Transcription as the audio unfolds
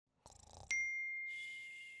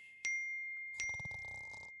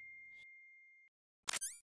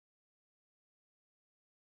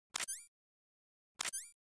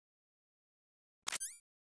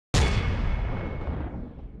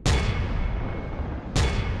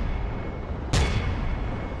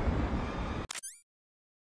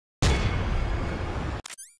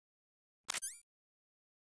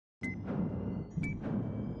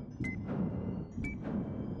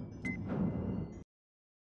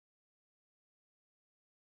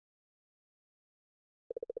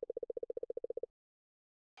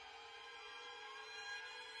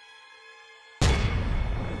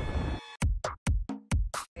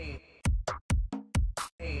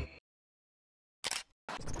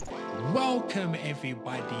Welcome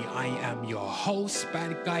everybody, I am your host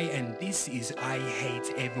Bad Guy and this is I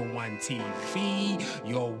Hate Everyone TV,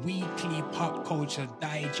 your weekly pop culture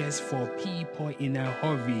digest for people in a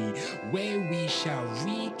hurry, where we shall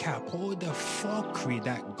recap all the fuckery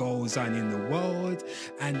that goes on in the world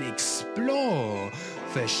and explore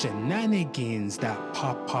the shenanigans that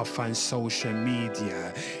pop off on social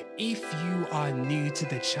media. If you are new to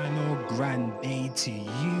the channel, grand day to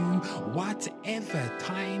you. Whatever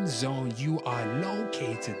time zone you are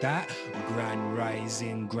located at, grand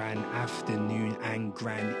rising, grand afternoon and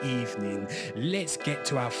grand evening. Let's get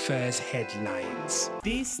to our first headlines.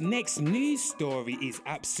 This next news story is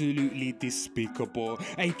absolutely despicable,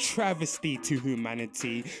 a travesty to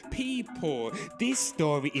humanity. People, this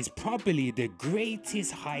story is probably the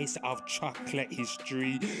greatest heist of chocolate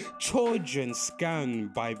history. Children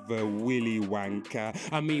scammed by the Willy Wonka.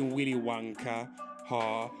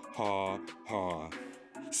 Ha ha ha.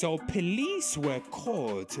 So police were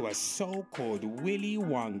called to a so-called Willy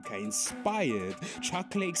Wonka inspired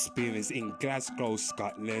chocolate experience in Glasgow,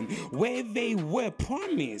 Scotland, where they were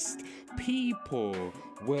promised, people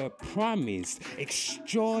were promised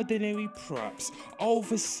extraordinary props,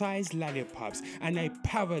 oversized lollipops, and a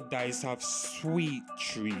paradise of sweet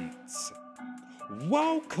treats.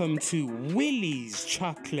 Welcome to Willy's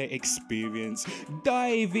Chocolate Experience.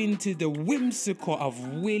 Dive into the whimsical of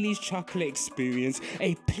Willy's Chocolate Experience,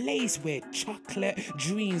 a place where chocolate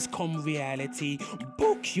dreams come reality.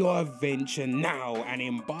 Book your adventure now and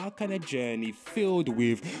embark on a journey filled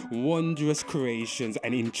with wondrous creations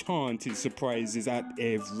and enchanting surprises at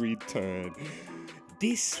every turn.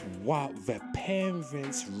 This what the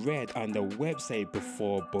parents read on the website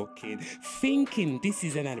before booking, thinking this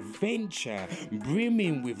is an adventure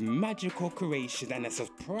brimming with magical creations and a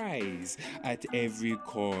surprise at every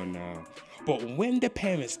corner. But when the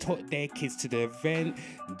parents took their kids to the event,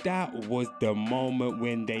 that was the moment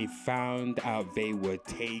when they found out they were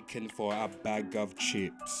taken for a bag of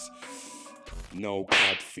chips. No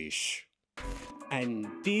catfish. And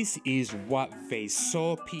this is what they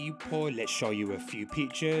saw, people. Let's show you a few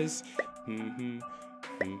pictures.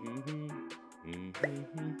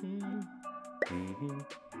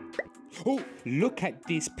 Oh, look at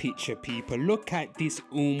this picture, people. Look at this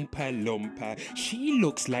Oompa Loompa. She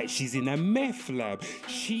looks like she's in a meth lab.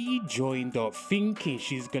 She joined up thinking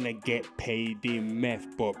she's gonna get paid in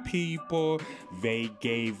meth, but people, they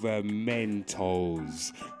gave her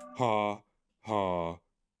Mentos. Ha, ha,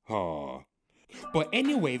 ha. But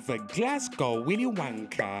anyway, the Glasgow Willy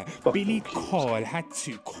Wonka Billy Cole had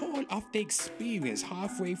to call off the experience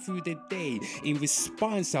halfway through the day in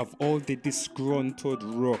response of all the disgruntled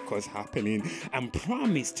ruckus happening and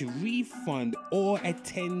promised to refund all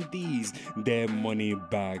attendees their money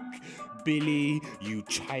back. Billy, you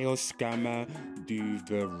child scammer, do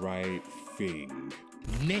the right thing.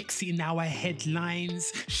 Next in our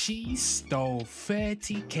headlines, she stole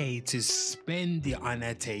 30k to spend it on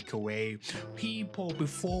a takeaway. People,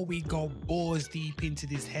 before we go balls deep into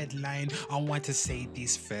this headline, I want to say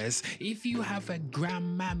this first. If you have a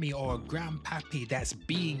grandmammy or a grandpappy that's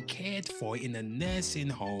being cared for in a nursing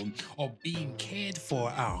home or being cared for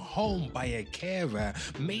at home by a carer,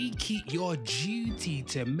 make it your duty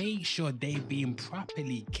to make sure they're being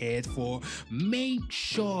properly cared for. Make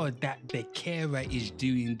sure that the carer is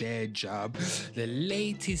doing their job. The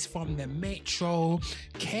latest from the Metro,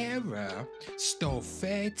 carer stole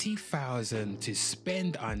 30,000 to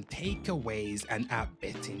spend on takeaways and at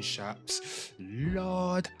betting shops.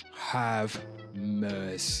 Lord have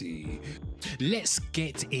mercy. Let's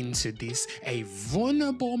get into this. A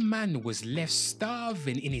vulnerable man was left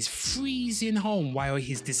starving in his freezing home while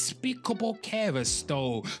his despicable carer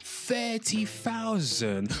stole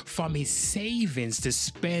 30,000 from his savings to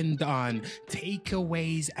spend on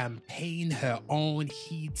takeaways and paying her own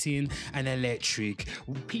heating and electric.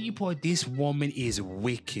 People, this woman is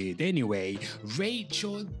wicked. Anyway,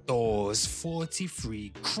 Rachel Dawes,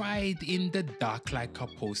 43, cried in the dark like a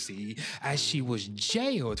pussy as she was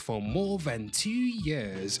jailed for more than 2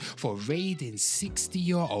 years for raiding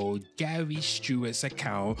 60-year-old Gary Stewart's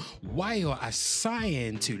account while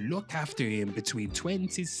assigned to look after him between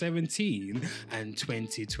 2017 and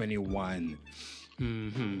 2021.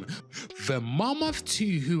 The mom of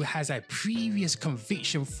two who has a previous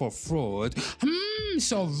conviction for fraud.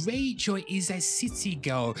 So Rachel is a city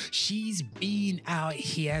girl. She's been out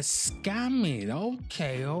here scamming.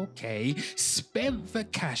 Okay. Spent the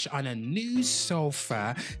cash on a new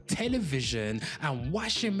sofa, television, and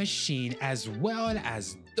washing machine, as well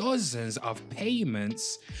as dozens of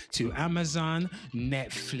payments to Amazon,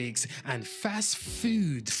 Netflix, and fast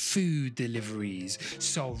food deliveries.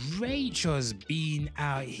 So Rachel's been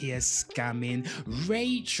out here scamming.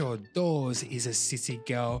 Rachel Dawes is a city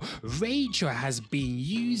girl. Rachel has been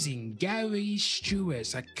using Gary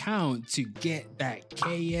Stewart's account to get that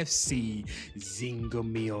KFC Zinger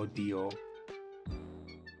Meal deal.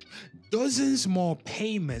 Dozens more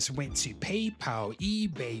payments went to PayPal,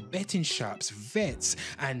 eBay, betting shops, vets,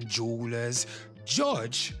 and jewelers.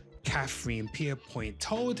 Judge Catherine Pierpoint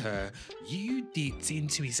told her, "You dipped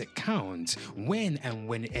into his account when and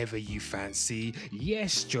whenever you fancy.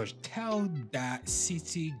 Yes, Judge, tell that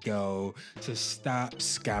city girl to stop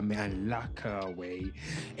scamming and lock her away."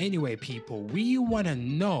 Anyway, people, we want to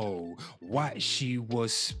know what she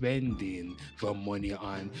was spending the money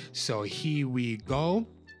on. So here we go.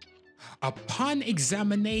 Upon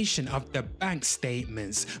examination of the bank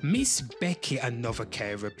statements, Miss Becky and other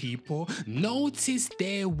carer people noticed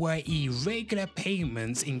there were irregular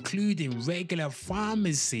payments, including regular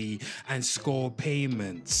pharmacy and school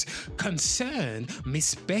payments. Concerned,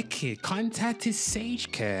 Miss Becky contacted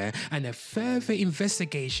Sage Care, and a further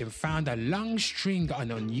investigation found a long string of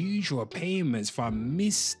unusual payments from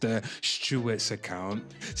Mr. Stewart's account.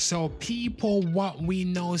 So people, what we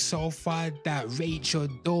know so far, that Rachel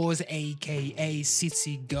Dawes, aka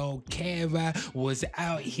City Girl Carer, was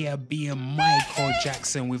out here being Michael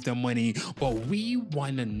Jackson with the money, but we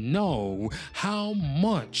want to know how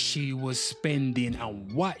much she was spending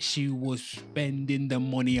and what she was spending the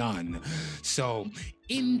money on. So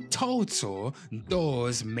in total,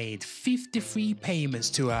 Dawes made 53 payments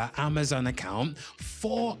to her Amazon account,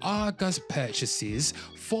 4 August purchases,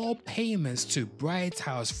 4 payments to Bright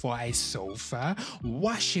House for a sofa,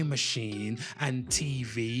 washing machine and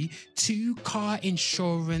TV, 2 car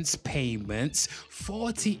insurance payments,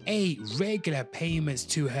 48 regular payments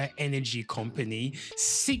to her energy company,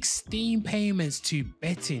 16 payments to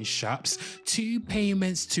betting shops, 2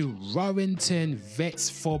 payments to Warrington Vets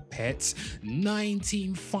for Pets, 19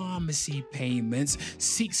 pharmacy payments,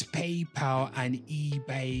 6 PayPal and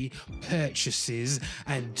eBay purchases,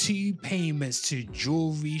 and 2 payments to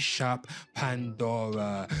jewelry shop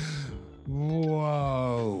Pandora.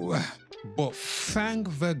 Whoa. But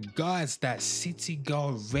thank the gods that city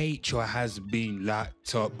girl Rachel has been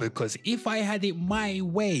locked up, because if I had it my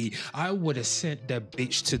way, I would have sent the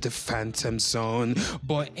bitch to the Phantom Zone.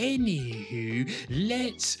 But anywho,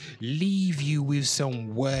 let's leave you with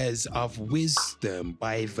some words of wisdom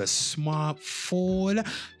by the smart fool.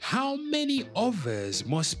 How many others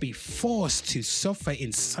must be forced to suffer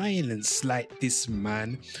in silence like this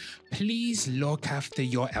man? Please look after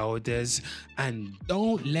your elders and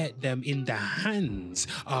don't let them in the hands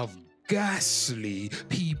of ghastly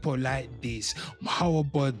people like this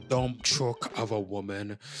horrible dump truck of a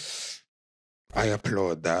woman. I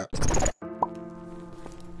applaud that.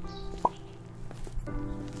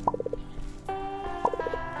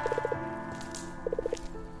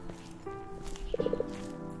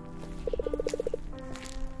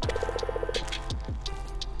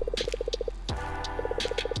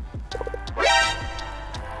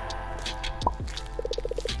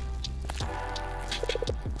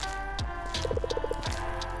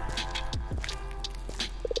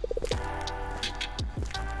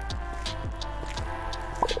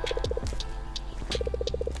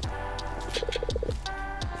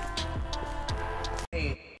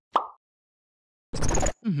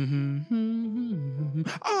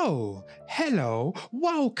 Oh, hello,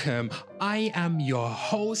 welcome. I am your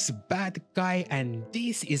host, Bad Guy, and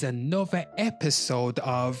this is another episode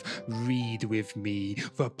of Read With Me,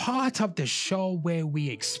 the part of the show where we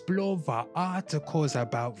explore the articles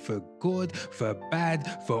about the good, the bad,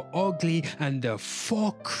 the ugly, and the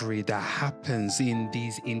fuckery that happens in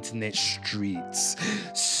these internet streets.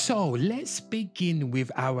 So let's begin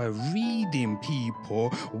with our reading,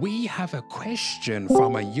 people. We have a question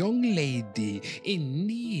from a young lady in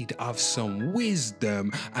need of some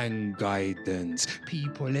wisdom and guidance.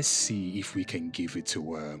 People, let's see if we can give it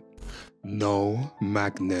to her. No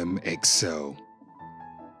Magnum XL.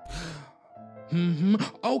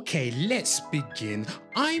 Okay, let's begin.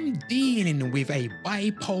 I'm dealing with a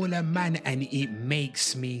bipolar man and it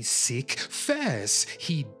makes me sick. First,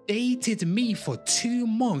 he dated me for 2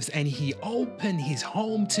 months and he opened his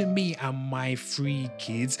home to me and my 3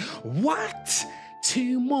 kids. What?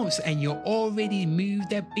 2 months and you already moved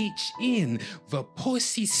the bitch in. The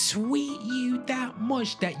pussy sweet you that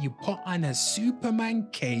much that you put on a Superman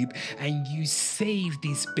cape and you save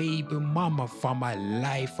this baby mama from a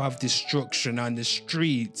life of destruction on the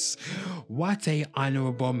streets. What a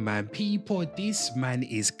honorable man. People, this man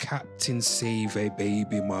is Captain Save a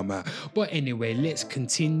Baby Mama. But anyway, let's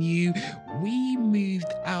continue. We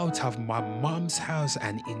moved out of my mom's house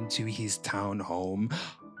and into his townhome.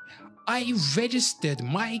 I registered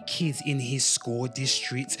my kids in his school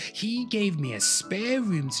district. He gave me a spare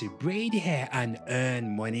room to braid hair and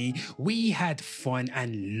earn money. We had fun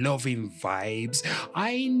and loving vibes.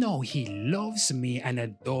 I know he loves me and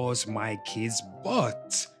adores my kids,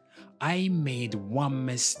 but I made one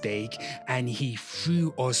mistake and he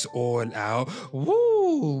threw us all out.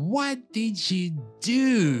 Woo! What did you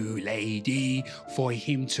do, lady, for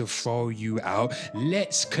him to throw you out?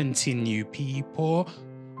 Let's continue, people.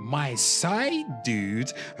 My side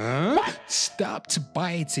dude stopped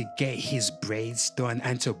by to get his braids done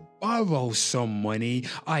and to borrow some money.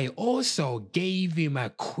 I also gave him a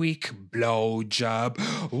quick blow job.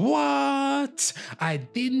 What? I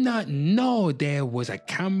did not know there was a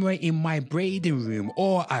camera in my braiding room,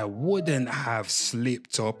 or I wouldn't have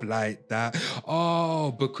slipped up like that.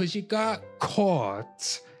 Oh, because you got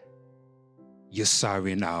caught. You're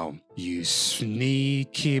sorry now, you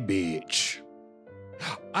sneaky bitch.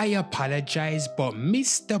 I apologize, but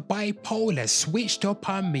Mr. Bipolar switched up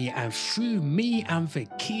on me and threw me and the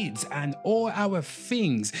kids and all our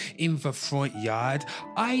things in the front yard.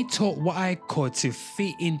 I took what I could to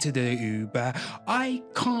fit into the Uber. I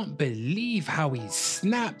can't believe how he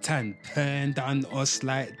snapped and turned on us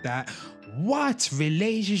like that. What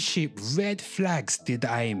relationship red flags did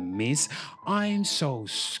I miss? I'm so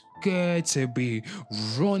scared to be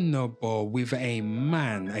vulnerable with a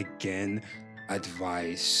man again.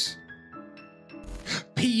 Advice.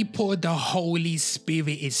 People, the Holy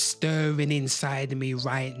Spirit is stirring inside me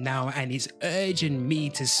right now and is urging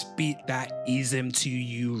me to spit that ism to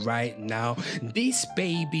you right now. This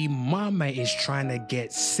baby mama is trying to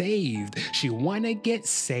get saved. She wanna get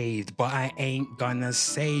saved, but I ain't gonna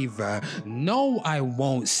save her. No, I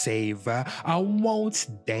won't save her. I won't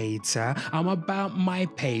date her. I'm about my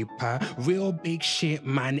paper. Real big shit,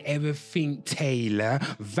 man. Everything Taylor.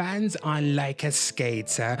 Vans on like a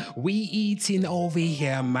skater. We eating over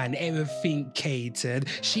here, man, everything catered.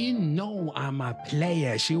 She know I'm a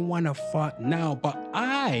player. She wanna fuck now, but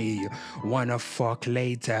I wanna fuck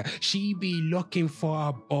later. She be looking for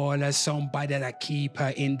a baller, somebody that keep her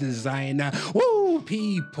in designer. Woo,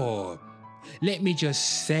 people. Let me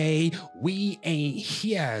just say, we ain't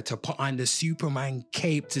here to put on the Superman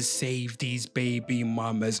cape to save these baby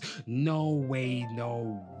mamas. No way,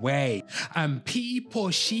 no way. And people,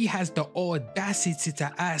 she has the audacity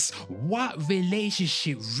to ask, what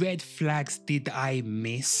relationship red flags did I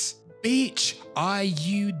miss? Bitch, are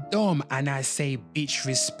you dumb? And I say bitch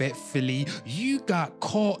respectfully. You got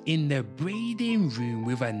caught in the braiding room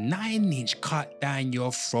with a 9-inch cut down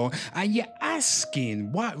your throat and you're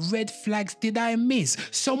asking what red flags did I miss?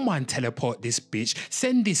 Someone teleport this bitch.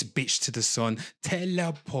 Send this bitch to the sun.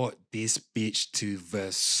 Teleport this bitch to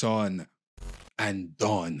the sun. And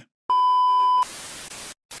done.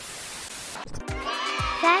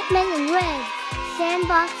 Fatman and Red,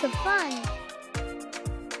 Sandbox of fun.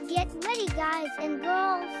 Get ready, guys and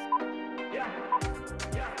girls.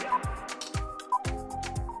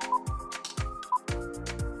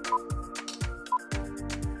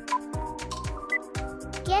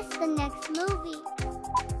 Guess the next movie.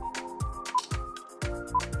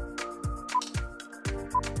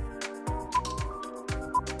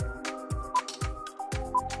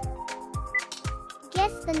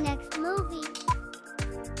 Guess the next movie.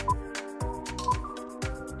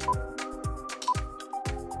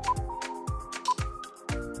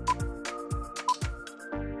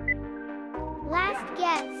 Last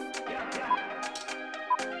guess.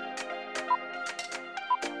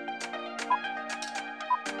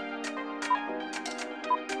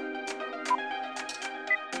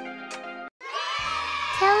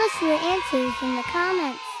 Tell us your answers in the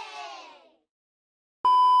comments.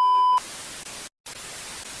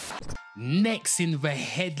 Next in the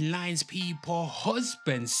headlines, people,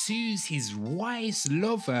 husband sues his wife's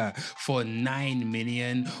lover for 9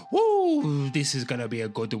 million. Woo, this is gonna be a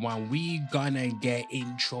good one. We gonna get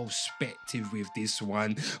introspective with this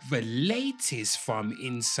one. The latest from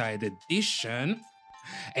Inside Edition.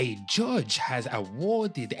 A judge has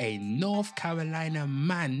awarded a North Carolina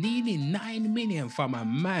man nearly 9 million from a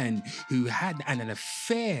man who had an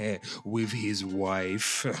affair with his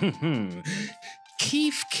wife.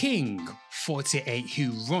 Keith King, 48,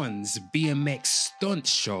 who runs BMX stunt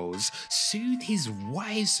shows, sued his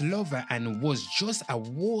wife's lover and was just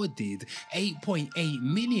awarded $8.8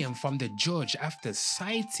 million from the judge after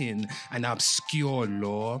citing an obscure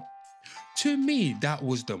law. To me, that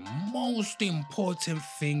was the most important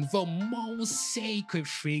thing, the most sacred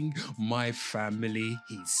thing, my family,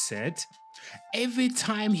 he said. Every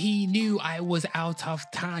time he knew I was out of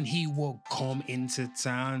town, he would come into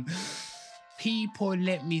town. People,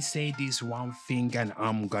 let me say this one thing, and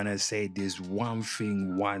I'm gonna say this one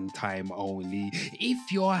thing one time only.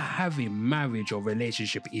 If you're having marriage or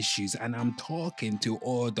relationship issues, and I'm talking to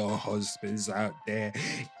all the husbands out there,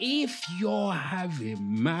 if you're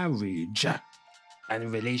having marriage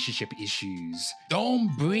and relationship issues,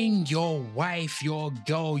 don't bring your wife, your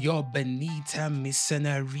girl, your Benita, Miss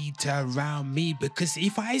Senorita around me, because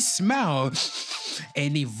if I smell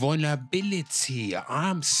any vulnerability,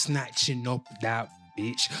 I'm snatching up that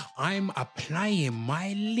bitch. I'm applying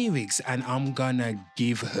my lyrics and I'm gonna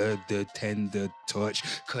give her the tender touch.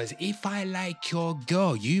 Cause if I like your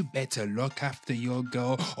girl, you better look after your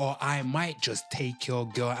girl, or I might just take your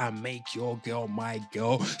girl and make your girl my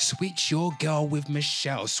girl. Switch your girl with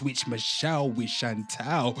Michelle, switch Michelle with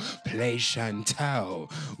Chantal, play Chantal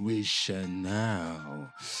with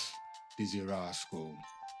Chanel. Dizzy Rascal,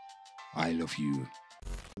 I love you.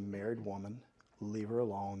 Married woman, leave her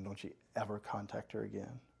alone. Don't you ever contact her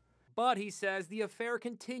again. But he says the affair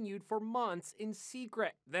continued for months in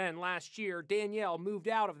secret. Then last year, Danielle moved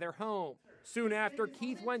out of their home. Soon after,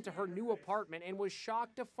 Keith went to her new apartment and was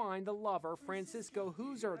shocked to find the lover, Francisco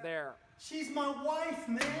Hooser, there. She's my wife,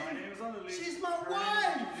 man. She's my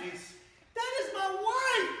wife. That is my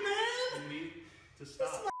wife, man. You need to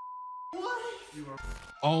stop.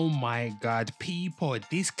 Oh my God, people,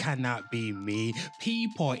 this cannot be me.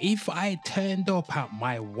 People, if I turned up at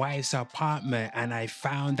my wife's apartment and I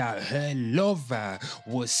found out her lover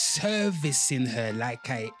was servicing her like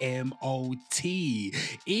a MOT,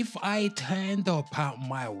 if I turned up at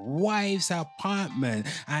my wife's apartment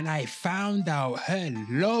and I found out her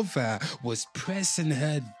lover was pressing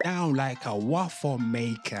her down like a waffle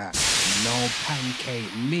maker, no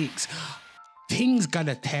pancake mix, things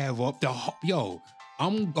gotta tear up yo,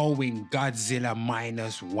 I'm going Godzilla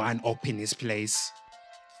 -1 up in this place.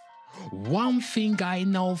 One thing I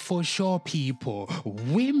know for sure, people,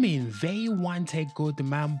 women, they want a good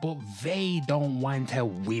man, but they don't want a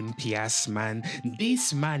wimpy ass man.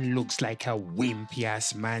 This man looks like a wimpy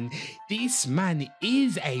ass man. This man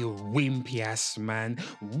is a wimpy ass man.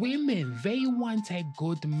 Women, they want a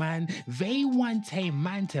good man. They want a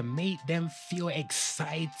man to make them feel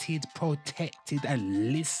excited, protected,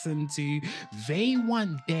 and listened to. They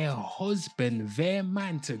want their husband, their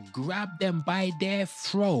man, to grab them by their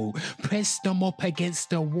throat, press them up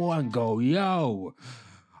against the wall and go, yo,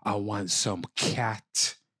 I want some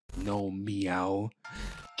cat, no meow.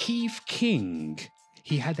 Keith King,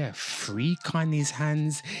 he had a freak on his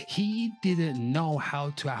hands. He didn't know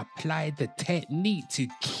how to apply the technique to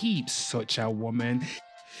keep such a woman.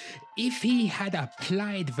 If he had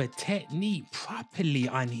applied the technique properly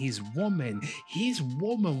on his woman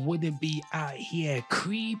wouldn't be out here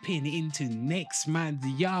creeping into next man's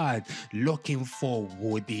yard looking for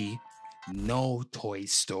Woody. No Toy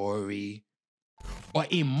Story.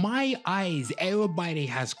 But in my eyes, everybody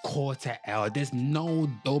has caught a L. There's no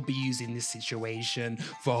W's in this situation.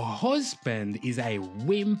 The husband is a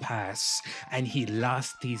wimpass and he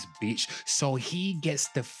lost his bitch, so he gets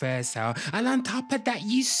the first L. And on top of that,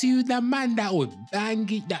 you sue the man that would bang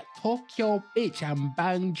it, that took your bitch and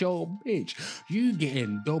banged your bitch. You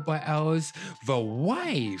getting double L's. The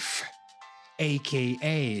wife,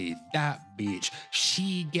 aka that bitch,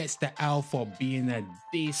 she gets the L for being a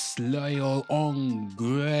disloyal,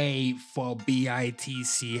 ungrateful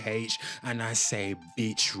bitch, and I say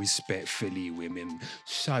bitch respectfully, women.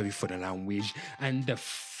 Sorry for the language. And the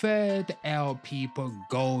third L, people,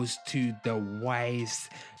 goes to the wife's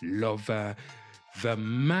lover. The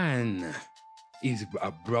man is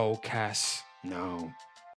a broke ass. No.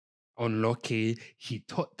 Unlucky, he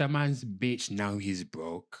took the man's bitch, now he's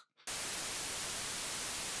broke.